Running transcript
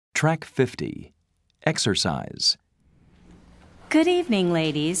Track 50. Exercise. Good evening,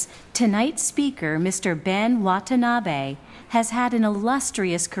 ladies. Tonight's speaker, Mr. Ben Watanabe, has had an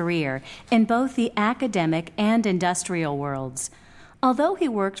illustrious career in both the academic and industrial worlds. Although he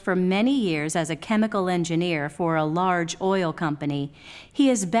worked for many years as a chemical engineer for a large oil company,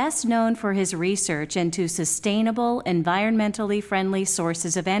 he is best known for his research into sustainable, environmentally friendly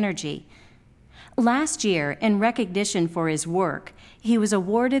sources of energy. Last year, in recognition for his work, he was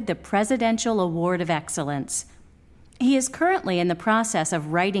awarded the Presidential Award of Excellence. He is currently in the process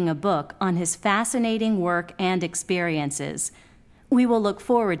of writing a book on his fascinating work and experiences. We will look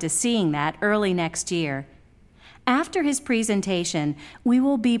forward to seeing that early next year. After his presentation, we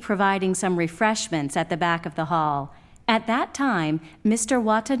will be providing some refreshments at the back of the hall. At that time, Mr.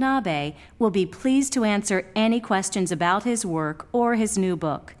 Watanabe will be pleased to answer any questions about his work or his new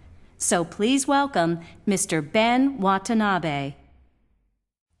book. So please welcome Mr. Ben Watanabe.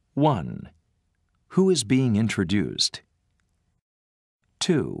 1. Who is being introduced?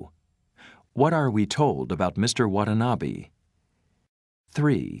 2. What are we told about Mr. Watanabe?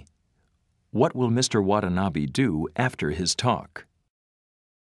 3. What will Mr. Watanabe do after his talk?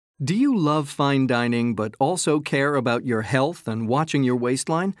 Do you love fine dining but also care about your health and watching your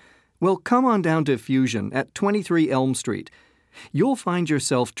waistline? Well, come on down to Fusion at 23 Elm Street. You'll find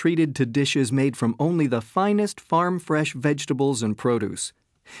yourself treated to dishes made from only the finest farm-fresh vegetables and produce.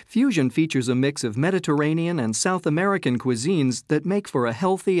 Fusion features a mix of Mediterranean and South American cuisines that make for a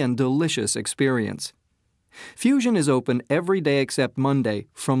healthy and delicious experience. Fusion is open every day except Monday,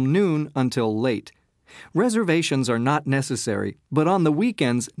 from noon until late. Reservations are not necessary, but on the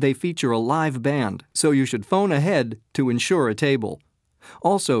weekends they feature a live band, so you should phone ahead to ensure a table.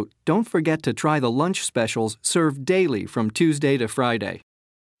 Also, don't forget to try the lunch specials served daily from Tuesday to Friday.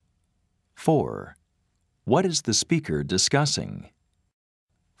 4. What is the speaker discussing?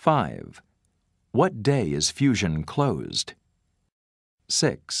 5. What day is Fusion closed?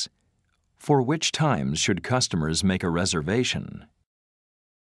 6. For which times should customers make a reservation?